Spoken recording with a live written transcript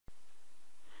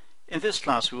In this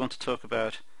class we want to talk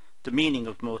about the meaning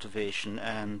of motivation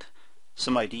and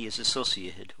some ideas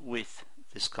associated with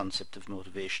this concept of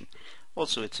motivation.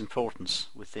 Also its importance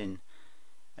within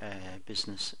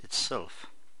business itself.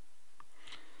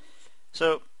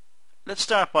 So let's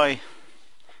start by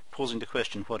posing the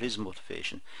question, what is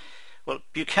motivation? Well,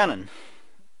 Buchanan,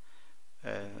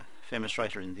 famous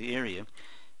writer in the area,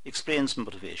 explains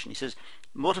motivation. He says,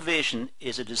 motivation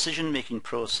is a decision-making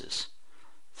process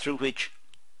through which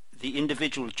the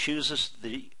individual chooses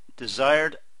the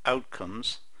desired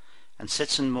outcomes and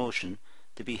sets in motion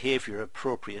the behavior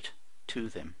appropriate to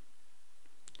them.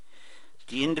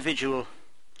 The individual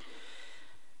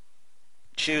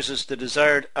chooses the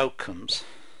desired outcomes,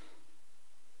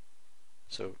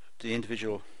 so the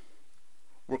individual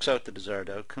works out the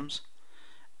desired outcomes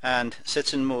and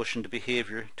sets in motion the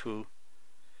behavior to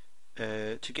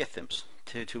get them,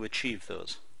 to achieve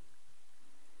those.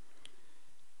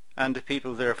 And the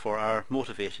people therefore are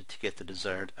motivated to get the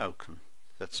desired outcome.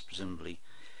 That's presumably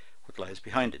what lies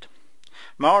behind it.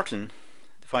 Martin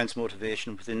defines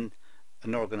motivation within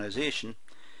an organization.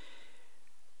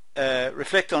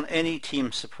 Reflect on any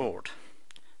team sport.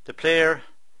 The player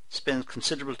spends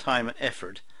considerable time and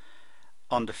effort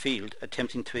on the field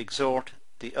attempting to exhort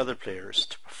the other players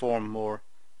to perform more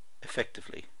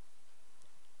effectively.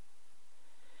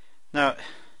 Now,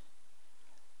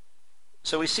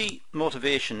 so we see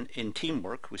motivation in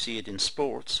teamwork, we see it in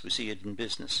sports, we see it in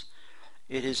business.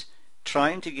 It is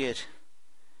trying to get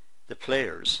the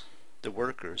players, the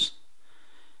workers,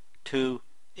 to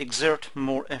exert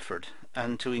more effort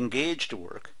and to engage the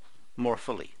work more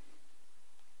fully.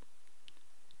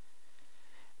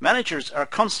 Managers are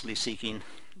constantly seeking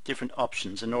different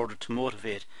options in order to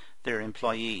motivate their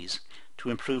employees to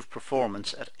improve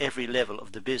performance at every level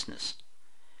of the business.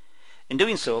 In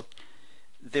doing so,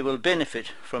 they will benefit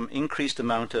from increased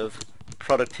amount of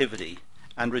productivity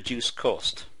and reduced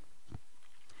cost.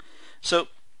 So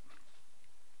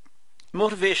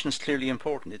motivation is clearly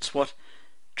important. It's what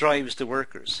drives the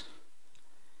workers.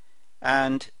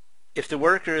 And if the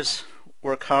workers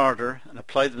work harder and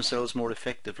apply themselves more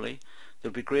effectively,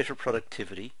 there'll be greater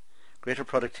productivity, greater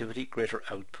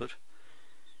output,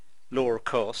 lower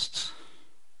costs,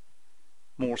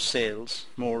 more sales,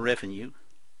 more revenue,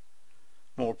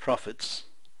 more profits,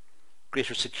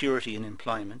 greater security in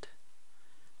employment,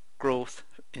 growth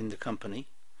in the company,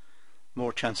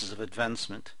 more chances of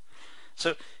advancement.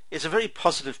 So it's a very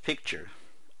positive picture,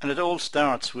 and it all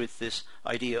starts with this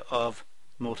idea of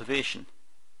motivation.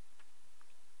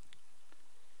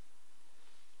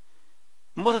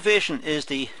 Motivation is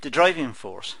the driving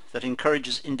force that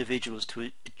encourages individuals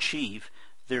to achieve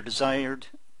their desired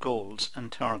goals and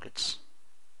targets.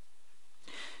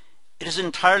 It is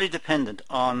entirely dependent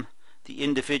on the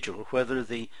individual whether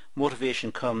the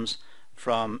motivation comes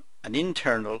from an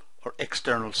internal or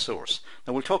external source.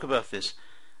 Now we'll talk about this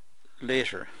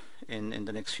later in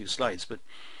the next few slides, but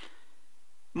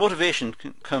motivation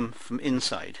can come from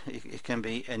inside. It can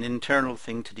be an internal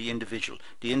thing to the individual.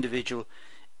 The individual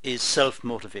is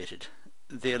self-motivated.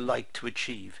 They like to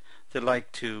achieve. They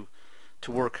like to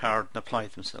work hard and apply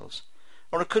themselves.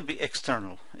 Or it could be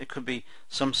external. It could be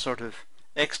some sort of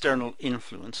external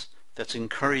influence that's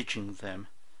encouraging them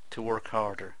to work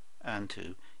harder and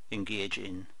to engage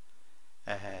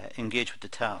with the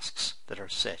tasks that are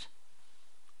set.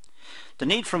 The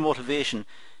need for motivation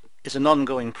is an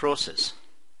ongoing process.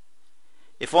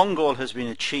 If one goal has been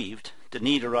achieved, the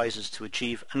need arises to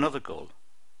achieve another goal.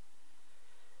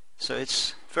 So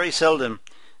it's very seldom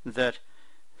that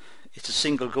it's a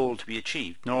single goal to be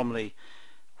achieved. Normally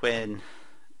when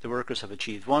the workers have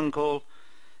achieved one goal,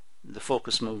 the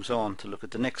focus moves on to look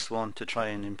at the next one to try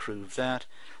and improve that.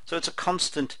 So it's a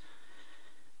constant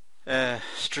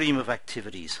stream of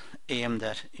activities aimed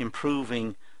at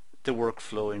improving the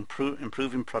workflow,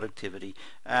 improving productivity,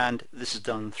 and this is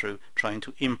done through trying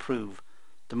to improve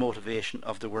the motivation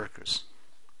of the workers.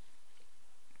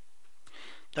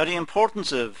 Now the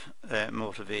importance of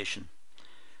motivation.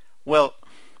 Well,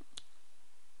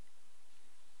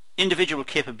 individual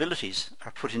capabilities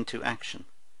are put into action.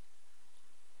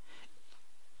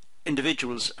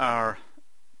 Individuals are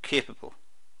capable.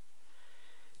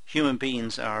 Human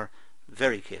beings are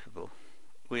very capable.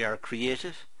 We are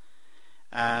creative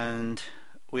and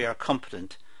we are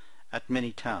competent at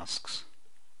many tasks.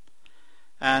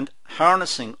 And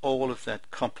harnessing all of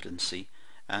that competency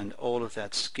and all of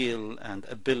that skill and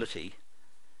ability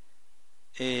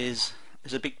is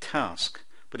a big task.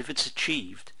 But if it's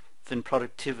achieved, then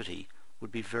productivity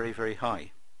would be very, very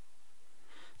high.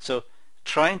 So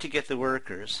trying to get the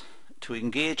workers to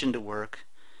engage in the work,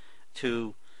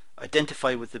 to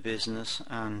identify with the business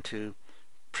and to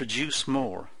produce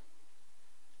more,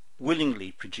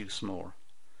 willingly produce more.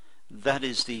 That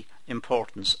is the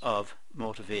importance of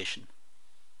motivation.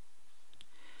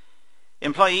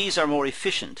 Employees are more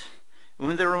efficient.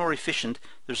 When they're more efficient,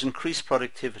 there's increased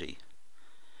productivity.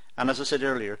 And as I said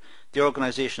earlier, the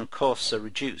organization costs are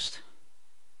reduced.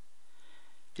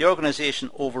 The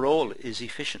organization overall is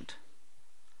efficient.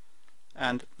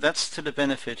 And that's to the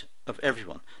benefit of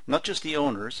everyone, not just the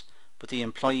owners, but the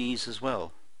employees as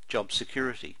well. Job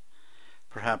security,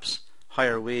 perhaps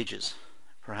higher wages,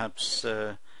 perhaps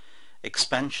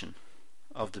expansion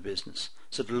of the business,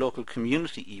 so the local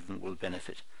community even will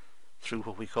benefit through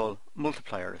what we call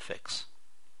multiplier effects.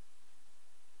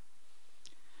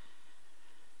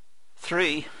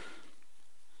 3,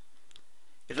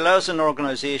 it allows an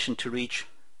organization to reach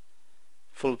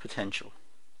full potential.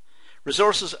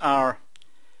 Resources are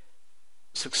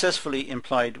successfully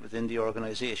employed within the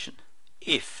organization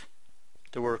if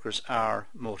the workers are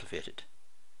motivated.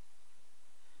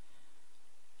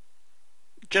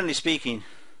 Generally speaking,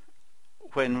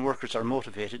 when workers are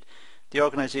motivated, the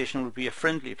organization will be a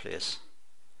friendly place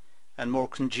and more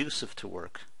conducive to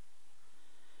work.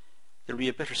 There will be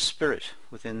a better spirit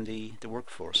within the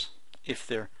workforce if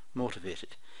they're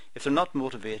motivated. If they're not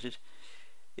motivated,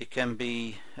 it can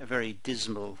be a very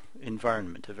dismal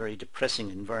environment, a very depressing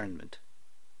environment.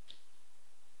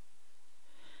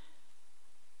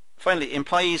 Finally,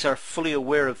 employees are fully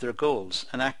aware of their goals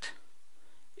and act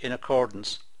in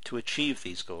accordance to achieve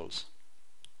these goals.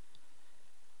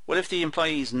 Well, if the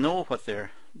employees know what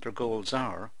their goals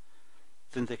are,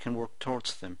 then they can work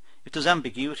towards them. If there's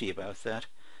ambiguity about that,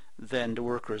 then the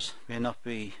workers may not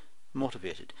be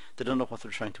motivated. They don't know what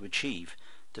they're trying to achieve.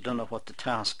 They don't know what the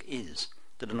task is.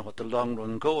 They don't know what the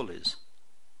long-run goal is.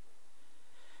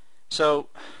 So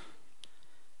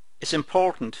it's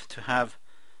important to have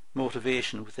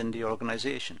motivation within the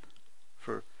organization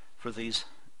for these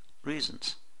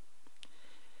reasons.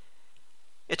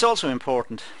 It's also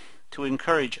important to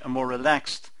encourage a more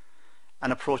relaxed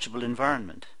and approachable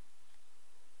environment.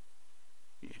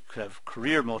 You could have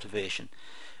career motivation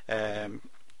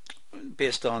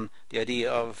based on the idea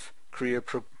of career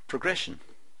progression.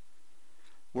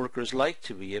 Workers like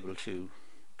to be able to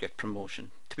get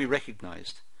promotion, to be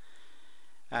recognized,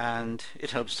 and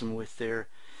it helps them with their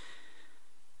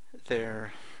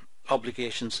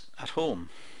obligations at home,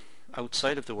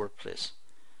 outside of the workplace.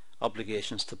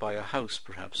 Obligations to buy a house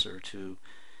perhaps, or to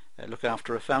look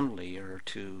after a family, or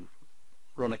to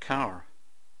run a car,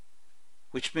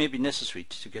 which may be necessary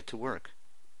to get to work.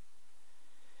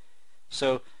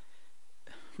 So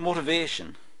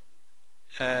motivation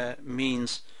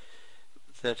means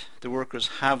that the workers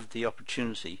have the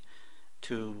opportunity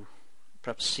to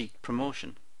perhaps seek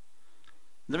promotion.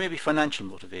 There may be financial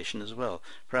motivation as well.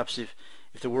 Perhaps if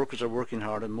the workers are working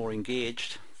hard and more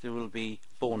engaged, there will be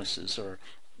bonuses or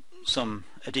some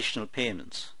additional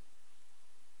payments.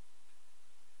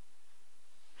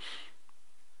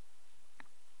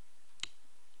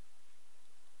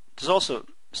 There's also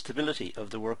stability of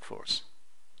the workforce.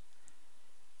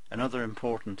 Another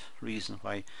important reason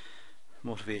why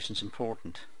motivation is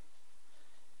important.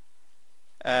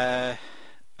 An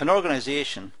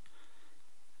organization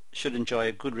should enjoy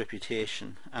a good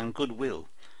reputation and goodwill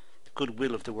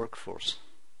of the workforce.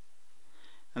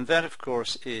 And that, of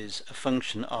course, is a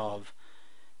function of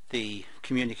the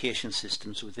communication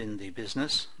systems within the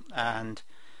business and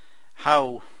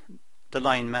how the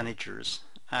line managers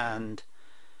and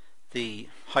the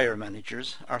higher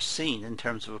managers are seen in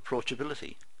terms of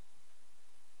approachability.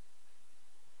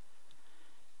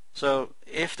 So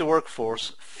if the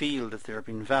workforce feel that they're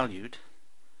being valued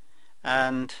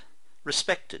and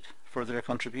respected for their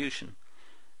contribution,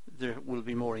 they will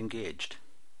be more engaged.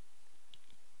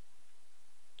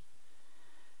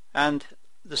 And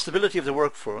the stability of the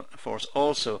workforce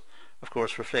also, of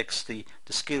course, reflects the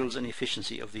skills and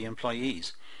efficiency of the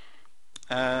employees.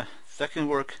 That can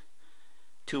work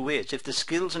two ways. If the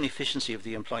skills and efficiency of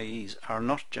the employees are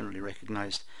not generally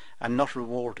recognized and not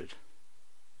rewarded,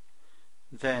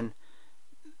 then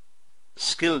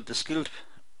the skilled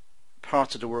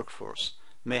parts of the workforce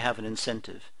may have an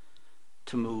incentive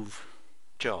to move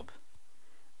job,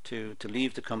 to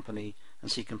leave the company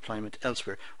and seek employment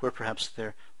elsewhere, where perhaps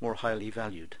they're more highly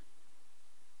valued.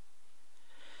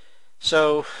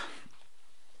 So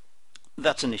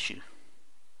that's an issue.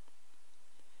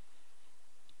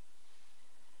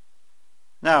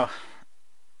 Now,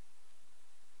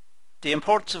 the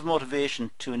importance of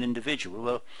motivation to an individual.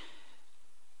 Well,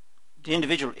 the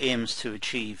individual aims to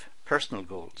achieve personal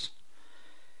goals.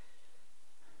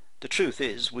 The truth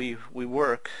is we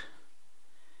work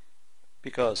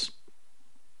because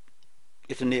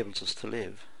it enables us to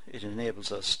live. It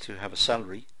enables us to have a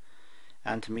salary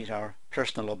and to meet our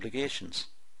personal obligations.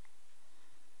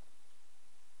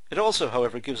 It also,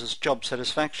 however, gives us job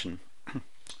satisfaction.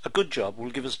 A good job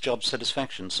will give us job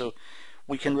satisfaction, so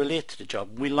we can relate to the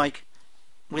job. We like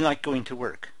going to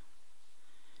work.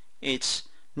 It's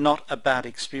not a bad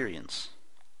experience.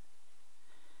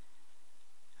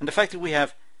 And the fact that we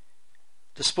have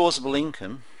disposable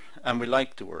income and we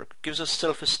like to work gives us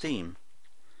self-esteem.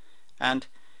 And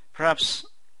perhaps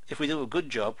if we do a good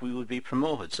job we would be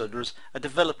promoted, so there's a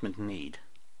development need.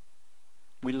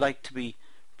 We like to be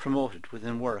promoted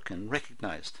within work and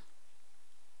recognized.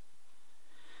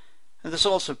 And there's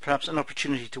also perhaps an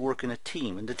opportunity to work in a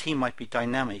team, and the team might be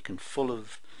dynamic and full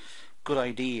of good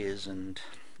ideas, and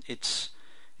it's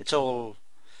all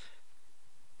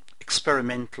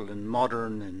experimental and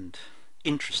modern and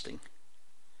interesting.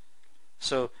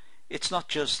 So it's not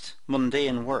just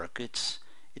mundane work, it's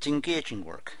engaging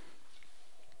work.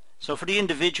 So for the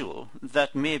individual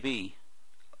that may be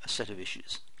a set of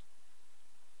issues.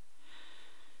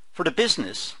 For the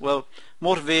business, well,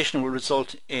 motivation will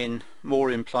result in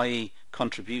more employee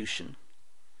contribution,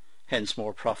 hence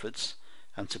more profits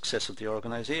and success of the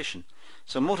organization.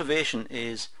 So motivation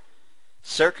is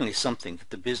certainly something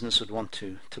that the business would want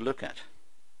to look at.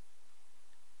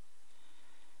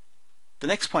 The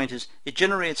next point is it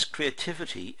generates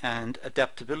creativity and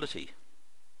adaptability.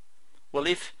 Well,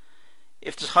 if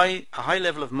there's a high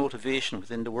level of motivation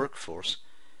within the workforce,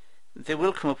 they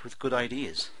will come up with good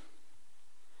ideas.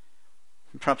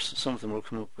 Perhaps some of them will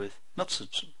come up with not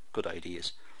such good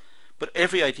ideas, but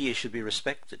every idea should be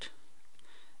respected.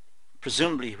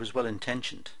 Presumably it was well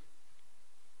intentioned.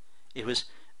 It was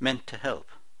meant to help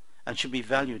and should be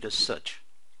valued as such.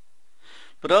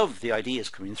 But of the ideas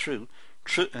coming through,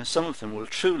 some of them will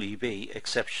truly be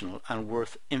exceptional and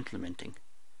worth implementing.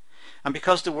 And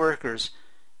because the workers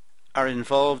are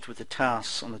involved with the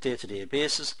tasks on a day-to-day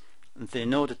basis, they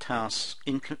know the tasks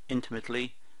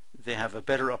intimately, they have a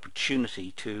better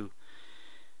opportunity to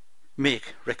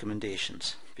make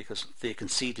recommendations because they can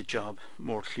see the job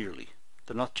more clearly.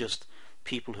 They're not just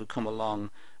people who come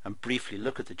along and briefly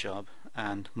look at the job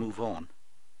and move on.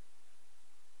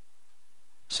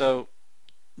 So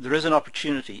there is an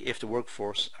opportunity, if the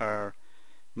workforce are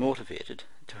motivated,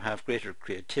 to have greater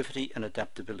creativity and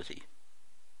adaptability.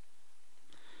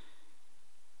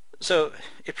 So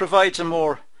it provides a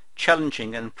more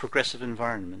challenging and progressive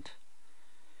environment.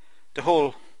 The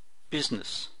whole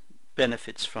business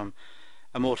benefits from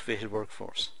a motivated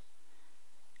workforce.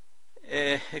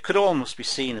 It could almost be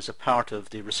seen as a part of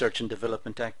the research and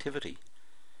development activity.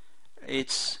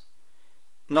 It's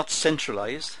not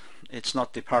centralized, it's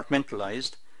not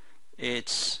departmentalized,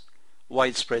 it's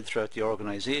widespread throughout the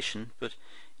organization, but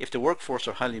if the workforce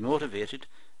are highly motivated,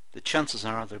 the chances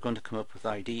are they're going to come up with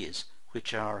ideas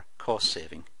which are cost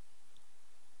saving,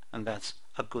 and that's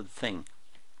a good thing.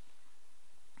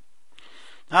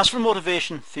 As for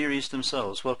motivation theories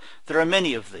themselves, well, there are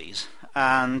many of these,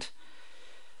 and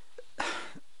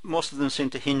most of them seem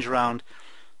to hinge around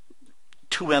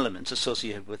two elements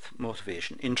associated with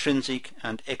motivation: intrinsic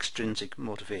and extrinsic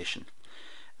motivation.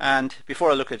 And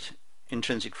before I look at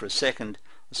intrinsic for a second,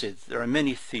 I'll say that there are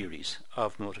many theories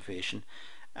of motivation,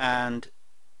 and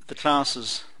the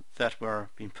classes that were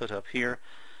being put up here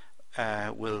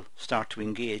will start to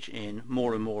engage in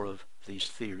more and more of these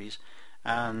theories,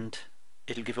 and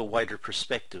it'll give a wider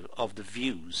perspective of the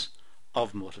views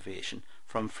of motivation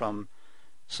from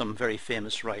some very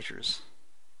famous writers.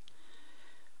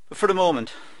 But for the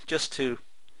moment, just to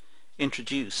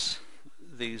introduce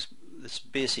this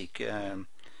basic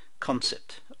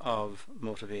concept of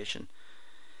motivation.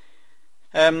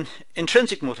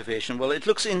 Intrinsic motivation, well, it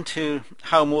looks into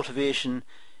how motivation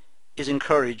is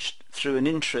encouraged through an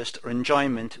interest or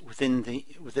enjoyment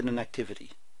within an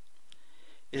activity.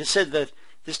 It is said that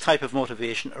this type of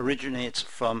motivation originates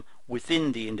from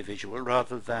within the individual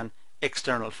rather than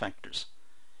external factors.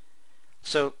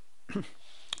 So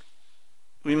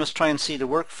we must try and see the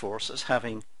workforce as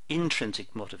having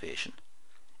intrinsic motivation.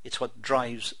 It's what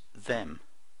drives them.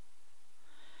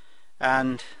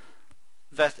 And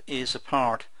that is a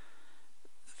part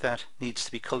that needs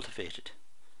to be cultivated.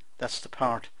 That's a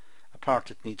part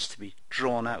that needs to be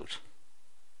drawn out,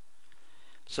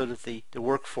 so that the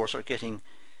workforce are getting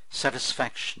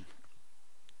satisfaction,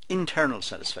 internal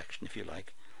satisfaction if you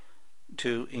like,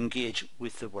 to engage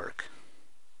with the work.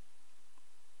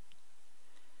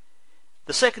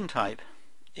 The second type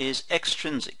is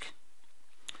extrinsic.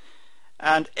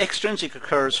 And extrinsic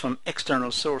occurs from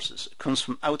external sources. It comes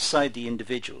from outside the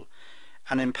individual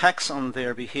and impacts on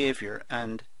their behavior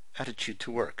and attitude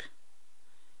to work.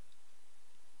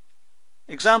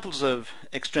 Examples of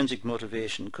extrinsic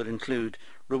motivation could include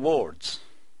rewards,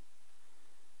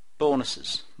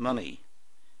 bonuses, money,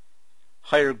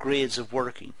 higher grades of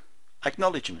working,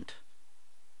 acknowledgement.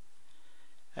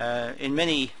 In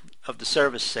many of the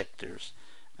service sectors,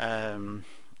 for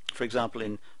example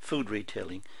in food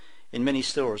retailing, in many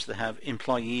stores they have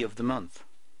Employee of the Month.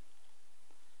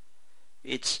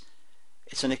 It's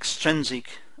an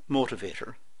extrinsic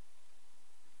motivator,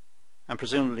 and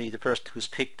presumably the person who's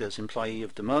picked as Employee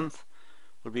of the Month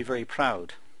will be very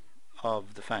proud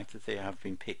of the fact that they have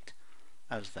been picked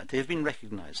as that. They've been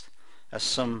recognized as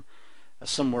some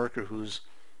worker who's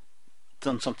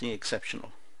done something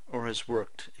exceptional or has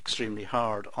worked extremely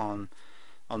hard on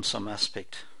some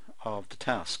aspect of the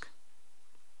task.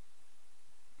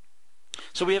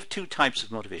 So we have two types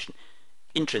of motivation.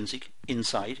 Intrinsic,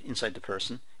 inside the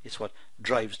person, is what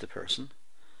drives the person,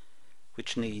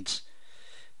 which needs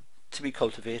to be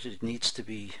cultivated, it needs to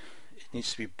be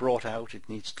brought out, it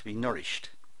needs to be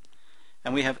nourished.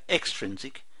 And we have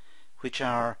extrinsic, which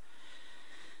are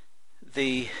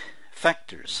the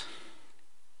factors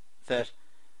that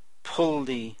pull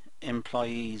the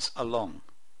employees along: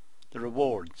 the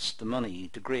rewards, the money,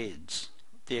 the grades,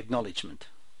 the acknowledgement.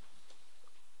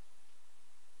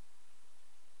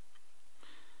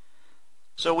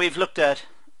 So we've looked at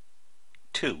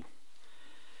two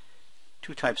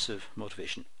types of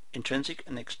motivation: intrinsic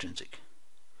and extrinsic,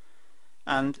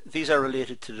 and these are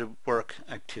related to the work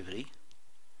activity,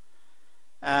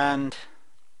 and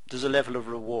there's a level of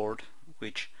reward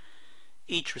which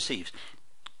each receives.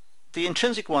 The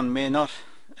intrinsic one may not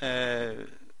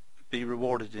be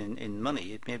rewarded in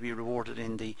money. It may be rewarded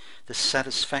in the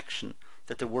satisfaction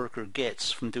that the worker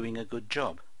gets from doing a good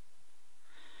job.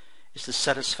 It's the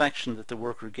satisfaction that the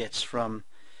worker gets from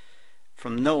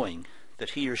knowing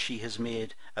that he or she has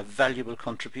made a valuable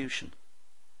contribution.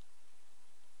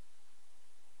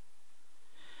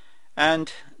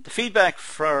 And the feedback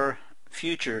for the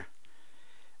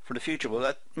future, well,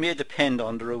 that may depend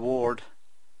on the reward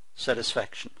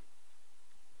satisfaction.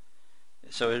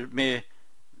 So the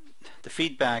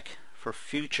feedback for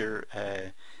future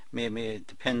may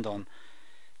depend on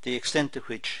the extent to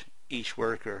which each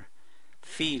worker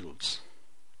feels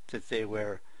that they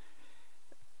were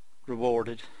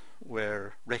rewarded,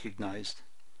 were recognized,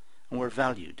 and were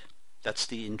valued. That's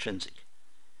the intrinsic.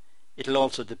 It'll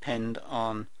also depend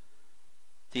on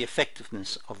the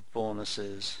effectiveness of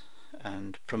bonuses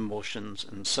and promotions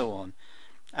and so on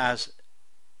as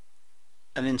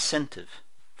an incentive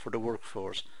for the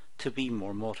workforce to be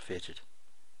more motivated.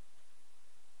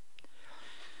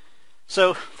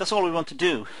 So that's all we want to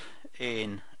do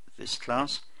in this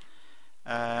class.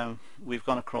 We've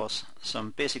gone across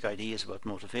some basic ideas about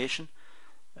motivation,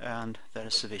 and that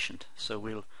is sufficient. So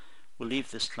we'll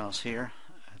leave this class here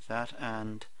at that,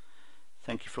 and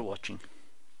thank you for watching.